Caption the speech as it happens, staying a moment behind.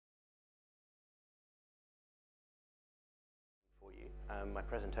My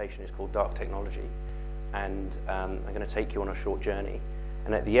presentation is called Dark Technology, and I'm going to take you on a short journey.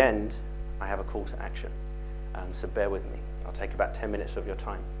 And at the end, I have a call to action, so bear with me. I'll take about 10 minutes of your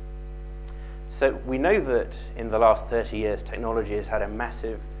time. So we know that in the last 30 years, technology has had a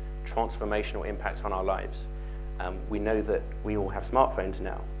massive transformational impact on our lives. We know that we all have smartphones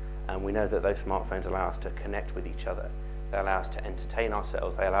now, and we know that those smartphones allow us to connect with each other. They allow us to entertain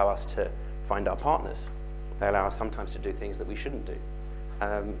ourselves. They allow us to find our partners. They allow us sometimes to do things that we shouldn't do.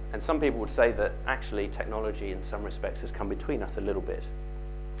 And some people would say that actually technology in some respects has come between us a little bit.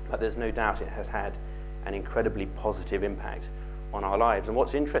 But there's no doubt it has had an incredibly positive impact on our lives. And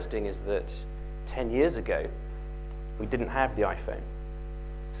what's interesting is that 10 years ago, we didn't have the iPhone.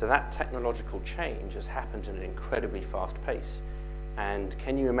 So that technological change has happened at an incredibly fast pace. And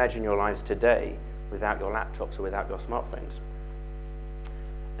can you imagine your lives today without your laptops or without your smartphones?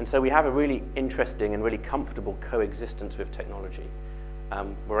 And so we have a really interesting and really comfortable coexistence with technology.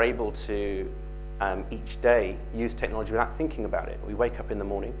 We're able to, each day, use technology without thinking about it. We wake up in the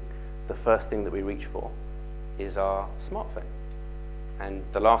morning, the first thing that we reach for is our smartphone. And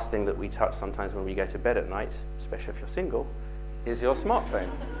the last thing that we touch sometimes when we go to bed at night, especially if you're single, is your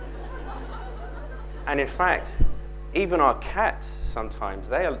smartphone. And in fact, even our cats sometimes,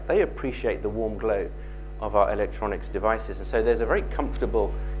 they appreciate the warm glow of our electronics devices. And so there's a very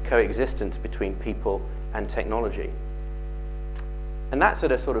comfortable coexistence between people and technology. And that's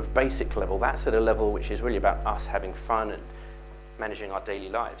at a sort of basic level. That's at a level which is really about us having fun and managing our daily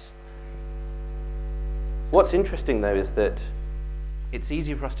lives. What's interesting, though, is that it's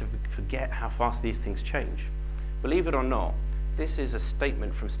easy for us to forget how fast these things change. Believe it or not, this is a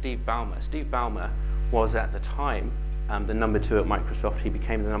statement from Steve Ballmer. Steve Ballmer was, at the time, the number 2 at Microsoft. He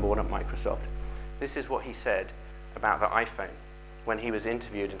became the number 1 at Microsoft. This is what he said about the iPhone when he was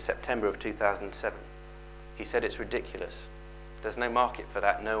interviewed in September of 2007. He said, "It's ridiculous. There's no market for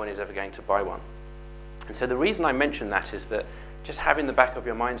that. No one is ever going to buy one." And so the reason I mention that is that just have in the back of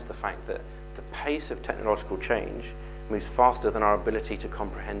your minds the fact that the pace of technological change moves faster than our ability to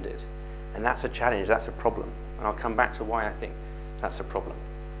comprehend it. And that's a challenge, that's a problem. And I'll come back to why I think that's a problem.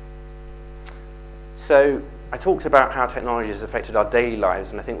 So I talked about how technology has affected our daily lives,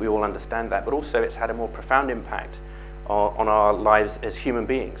 and I think we all understand that, but also it's had a more profound impact on our lives as human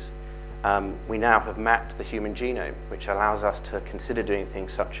beings. We now have mapped the human genome, which allows us to consider doing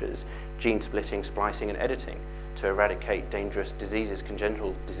things such as gene splitting, splicing, and editing to eradicate dangerous diseases,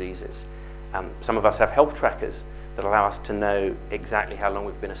 congenital diseases. Some of us have health trackers that allow us to know exactly how long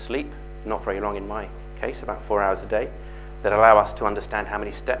we've been asleep, not very long in my case, about 4 hours a day, that allow us to understand how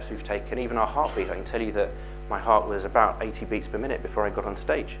many steps we've taken, even our heartbeat. I can tell you that my heart was about 80 beats per minute before I got on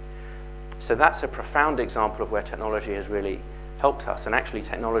stage. So that's a profound example of where technology has really helped us, and actually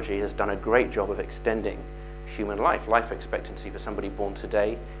technology has done a great job of extending human life. Life expectancy for somebody born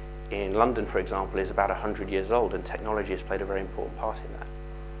today in London, for example, is about 100 years old, and technology has played a very important part in that.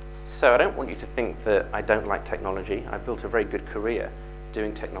 So I don't want you to think that I don't like technology. I've built a very good career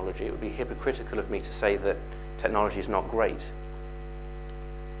doing technology. It would be hypocritical of me to say that technology is not great.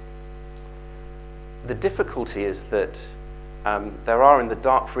 The difficulty is that there are, in the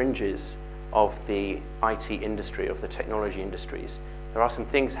dark fringes of the IT industry, of the technology industries, there are some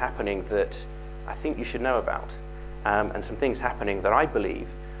things happening that I think you should know about, and some things happening that I believe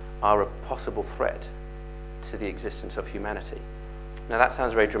are a possible threat to the existence of humanity. Now that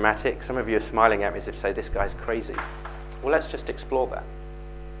sounds very dramatic. Some of you are smiling at me as if to say, this guy's crazy. Well, let's just explore that.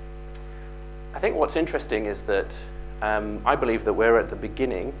 I think what's interesting is that I believe that we're at the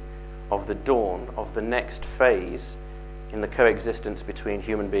beginning of the dawn of the next phase in the coexistence between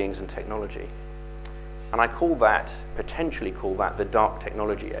human beings and technology. And I potentially call that the dark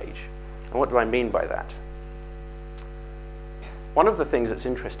technology age. And what do I mean by that? One of the things that's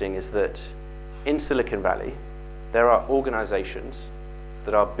interesting is that in Silicon Valley, there are organizations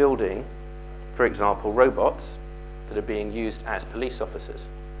that are building, for example, robots that are being used as police officers.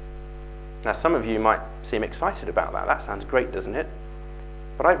 Now, some of you might seem excited about that. That sounds great, doesn't it?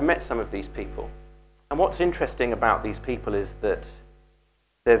 But I've met some of these people. And what's interesting about these people is that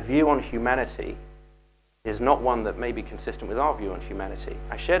their view on humanity is not one that may be consistent with our view on humanity.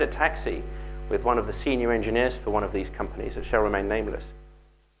 I shared a taxi with one of the senior engineers for one of these companies that shall remain nameless.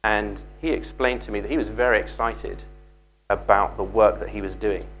 And he explained to me that he was very excited about the work that he was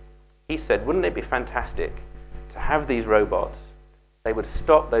doing. He said, wouldn't it be fantastic to have these robots? They would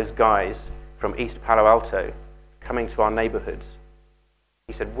stop those guys from East Palo Alto coming to our neighborhoods.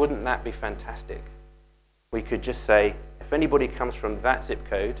 He said, wouldn't that be fantastic? We could just say, if anybody comes from that zip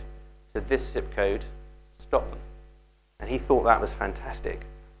code to this zip code, stop them. And he thought that was fantastic.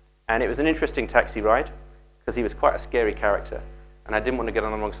 And it was an interesting taxi ride, because he was quite a scary character. and I didn't want to get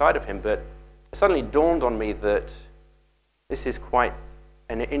on the wrong side of him, but it suddenly dawned on me that this is quite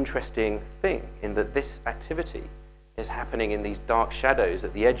an interesting thing, in that this activity is happening in these dark shadows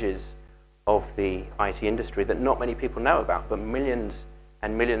at the edges of the IT industry that not many people know about, but millions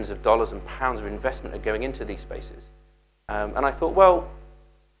and millions of dollars and pounds of investment are going into these spaces. And I thought, well,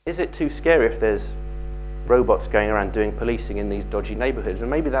 is it too scary if there's robots going around doing policing in these dodgy neighborhoods? And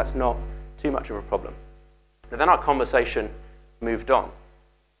maybe that's not too much of a problem. But then our conversation moved on,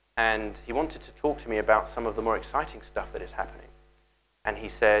 and he wanted to talk to me about some of the more exciting stuff that is happening. And he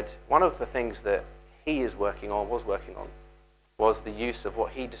said one of the things that he is was working on, was the use of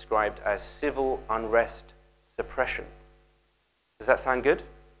what he described as civil unrest suppression. Does that sound good?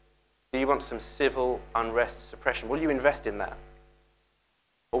 Do you want some civil unrest suppression? Will you invest in that?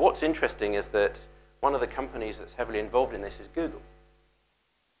 Well, what's interesting is that one of the companies that's heavily involved in this is Google.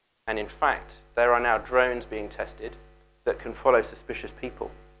 And in fact, there are now drones being tested that can follow suspicious people.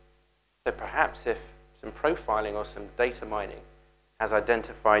 So perhaps if some profiling or some data mining has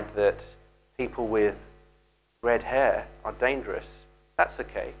identified that people with red hair are dangerous, that's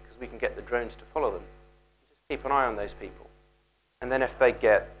okay, because we can get the drones to follow them. Just keep an eye on those people. And then if they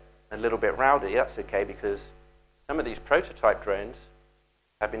get a little bit rowdy, that's okay, because some of these prototype drones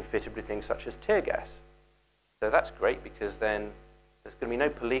have been fitted with things such as tear gas. So that's great, because then there's going to be no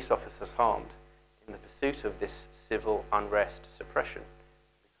police officers harmed in the pursuit of this civil unrest suppression,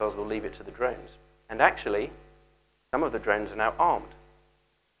 because we'll leave it to the drones. And actually, some of the drones are now armed.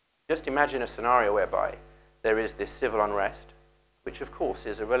 Just imagine a scenario whereby there is this civil unrest, which of course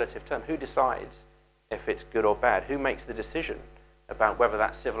is a relative term. Who decides if it's good or bad? Who makes the decision about whether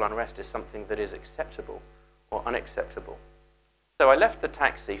that civil unrest is something that is acceptable or unacceptable? So I left the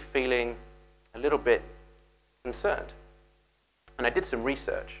taxi feeling a little bit concerned. And I did some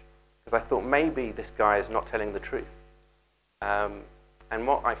research, because I thought maybe this guy is not telling the truth. And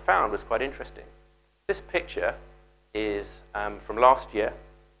what I found was quite interesting. This picture is from last year,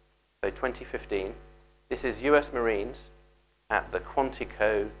 so 2015. This is US Marines at the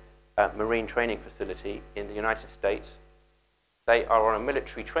Quantico Marine Training Facility in the United States. They are on a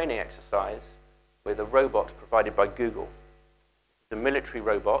military training exercise with a robot provided by Google. The military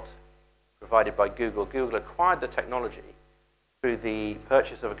robot provided by Google. Google acquired the technology through the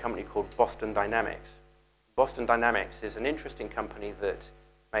purchase of a company called Boston Dynamics. Boston Dynamics is an interesting company that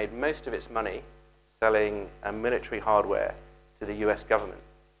made most of its money selling military hardware to the US government.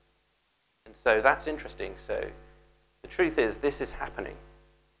 And so that's interesting. So the truth is, this is happening.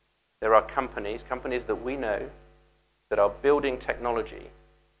 There are companies that we know that are building technology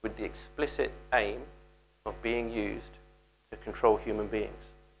with the explicit aim of being used to control human beings.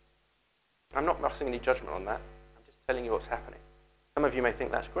 I'm not passing any judgment on that. I'm just telling you what's happening. Some of you may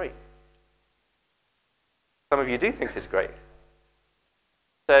think that's great. Some of you do think it's great.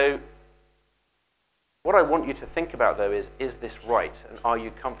 So what I want you to think about, though, is this right, and are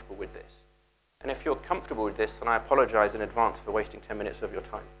you comfortable with this? And if you're comfortable with this, then I apologize in advance for wasting 10 minutes of your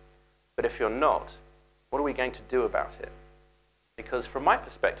time. But if you're not, what are we going to do about it? Because from my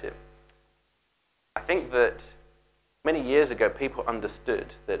perspective, I think that many years ago, people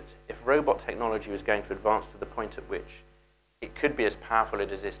understood that if robot technology was going to advance to the point at which it could be as powerful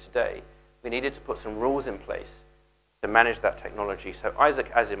as it is today, we needed to put some rules in place to manage that technology. So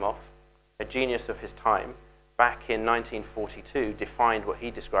Isaac Asimov, a genius of his time, back in 1942, defined what he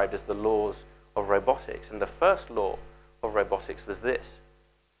described as the laws of robotics. And the first law of robotics was this,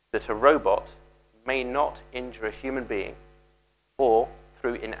 that a robot may not injure a human being or,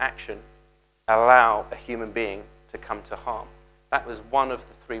 through inaction, allow a human being to come to harm. That was one of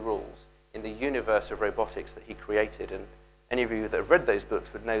the three rules in the universe of robotics that he created. And any of you that have read those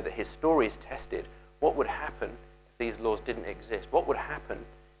books would know that his stories tested what would happen if these laws didn't exist. What would happen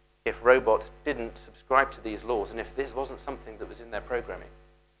if robots didn't subscribe to these laws and if this wasn't something that was in their programming.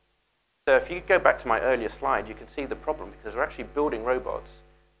 So if you go back to my earlier slide, you can see the problem, because we're actually building robots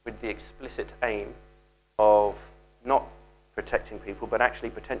with the explicit aim of not protecting people, but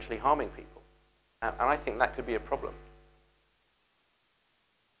actually potentially harming people. And I think that could be a problem.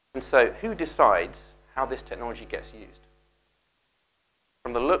 And so who decides how this technology gets used?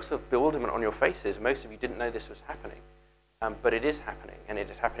 From the looks of bewilderment on your faces, most of you didn't know this was happening. But it is happening, and it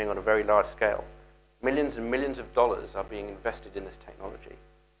is happening on a very large scale. Millions and millions of dollars are being invested in this technology.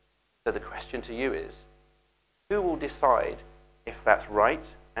 So the question to you is, who will decide if that's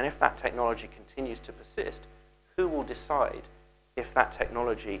right, and if that technology continues to persist, who will decide if that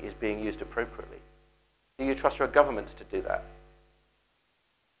technology is being used appropriately? Do you trust your governments to do that?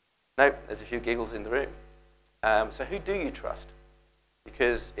 No, there's a few giggles in the room. So who do you trust?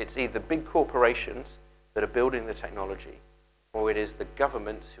 Because it's either big corporations that are building the technology, or it is the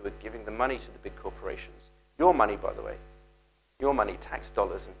governments who are giving the money to the big corporations. Your money, by the way. Your money, tax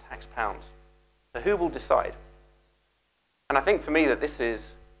dollars and tax pounds. So who will decide? And I think for me that this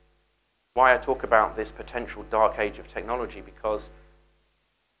is why I talk about this potential dark age of technology, because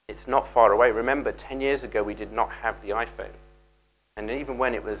it's not far away. Remember, 10 years ago, we did not have the iPhone. And even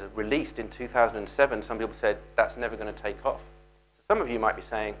when it was released in 2007, some people said, that's never going to take off. So some of you might be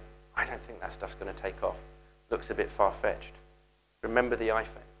saying, I don't think that stuff's going to take off. Looks a bit far-fetched. Remember the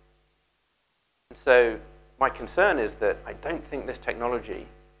iPhone. And so my concern is that I don't think this technology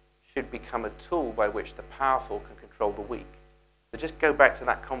should become a tool by which the powerful can control the weak. So just go back to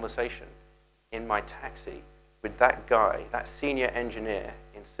that conversation in my taxi with that guy, that senior engineer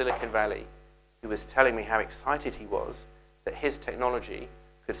in Silicon Valley, who was telling me how excited he was that his technology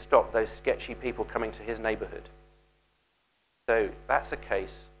could stop those sketchy people coming to his neighborhood. So that's a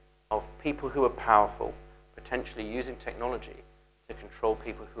case of people who are powerful potentially using technology to control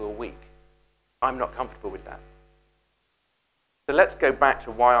people who are weak. I'm not comfortable with that. So let's go back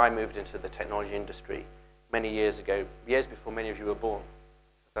to why I moved into the technology industry many years ago, years before many of you were born.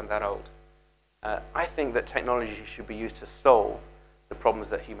 I'm that old. I think that technology should be used to solve the problems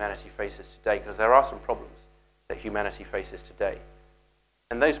that humanity faces today, because there are some problems that humanity faces today.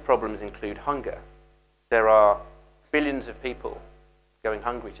 And those problems include hunger. There are billions of people going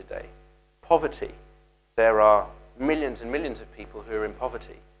hungry today. Poverty. There are millions and millions of people who are in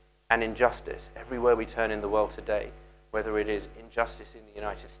poverty. And injustice. Everywhere we turn in the world today, whether it is injustice in the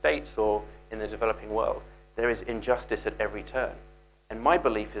United States or in the developing world, there is injustice at every turn. And my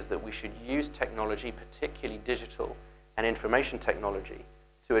belief is that we should use technology, particularly digital and information technology,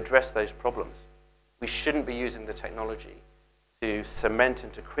 to address those problems. We shouldn't be using the technology to cement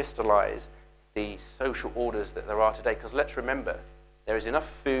and to crystallize the social orders that there are today. Because let's remember, there is enough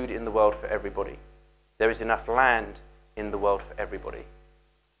food in the world for everybody. There is enough land in the world for everybody.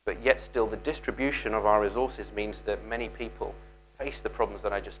 But yet still the distribution of our resources means that many people face the problems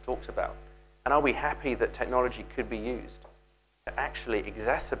that I just talked about. And are we happy that technology could be used to actually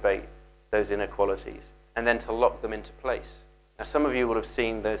exacerbate those inequalities and then to lock them into place? Now, some of you will have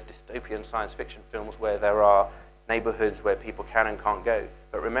seen those dystopian science fiction films where there are neighborhoods where people can and can't go.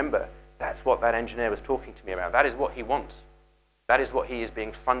 But remember, that's what that engineer was talking to me about. That is what he wants. That is what he is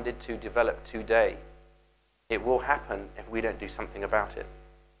being funded to develop today. It will happen if we don't do something about it.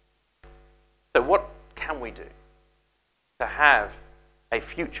 So what can we do to have a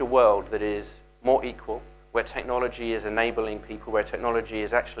future world that is more equal, where technology is enabling people, where technology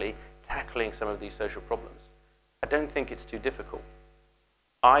is actually tackling some of these social problems? I don't think it's too difficult.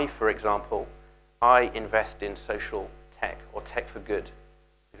 For example, I invest in social tech or tech for good,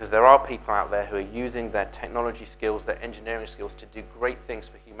 because there are people out there who are using their technology skills, their engineering skills to do great things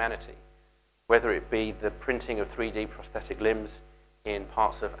for humanity, whether it be the printing of 3D prosthetic limbs in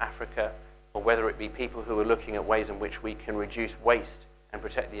parts of Africa, or whether it be people who are looking at ways in which we can reduce waste and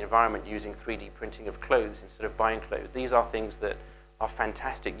protect the environment using 3D printing of clothes instead of buying clothes. These are things that are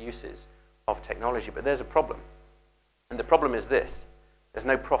fantastic uses of technology, but there's a problem. And the problem is this: there's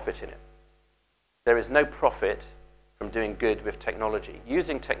no profit in it. There is no profit from doing good with technology.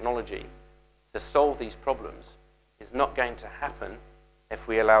 Using technology to solve these problems is not going to happen if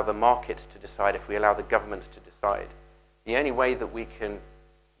we allow the markets to decide, if we allow the governments to decide. The only way that we can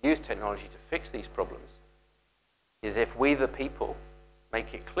use technology to fix these problems is if we, the people,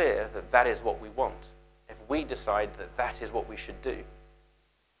 make it clear that that is what we want. If we decide that that is what we should do.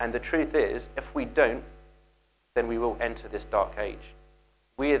 And the truth is, if we don't, then we will enter this dark age.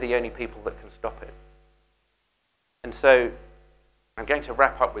 We are the only people that can stop it. And so I'm going to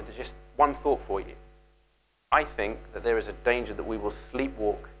wrap up with just one thought for you. I think that there is a danger that we will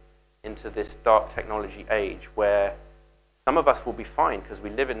sleepwalk into this dark technology age where some of us will be fine because we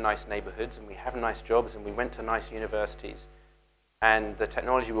live in nice neighborhoods and we have nice jobs and we went to nice universities, and the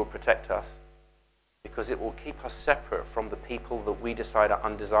technology will protect us because it will keep us separate from the people that we decide are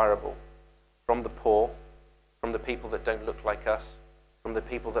undesirable, from the poor, from the people that don't look like us, from the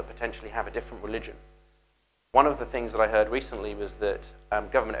people that potentially have a different religion. One of the things that I heard recently was that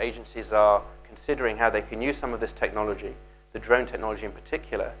government agencies are considering how they can use some of this technology, the drone technology in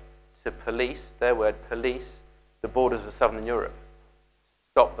particular, to police, their word, police the borders of Southern Europe,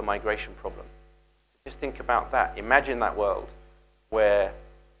 stop the migration problem. Just think about that. Imagine that world where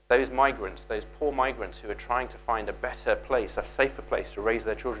those migrants, those poor migrants who are trying to find a better place, a safer place to raise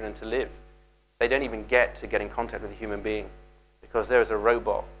their children and to live, they don't even get in contact with a human being because there is a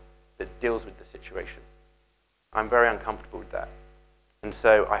robot that deals with the situation. I'm very uncomfortable with that. And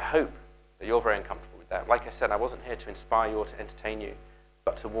so I hope that you're very uncomfortable with that. Like I said, I wasn't here to inspire you or to entertain you,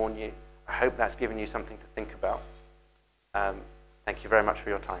 but to warn you. I hope that's given you something to think about. Thank you very much for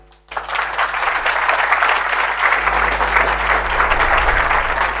your time.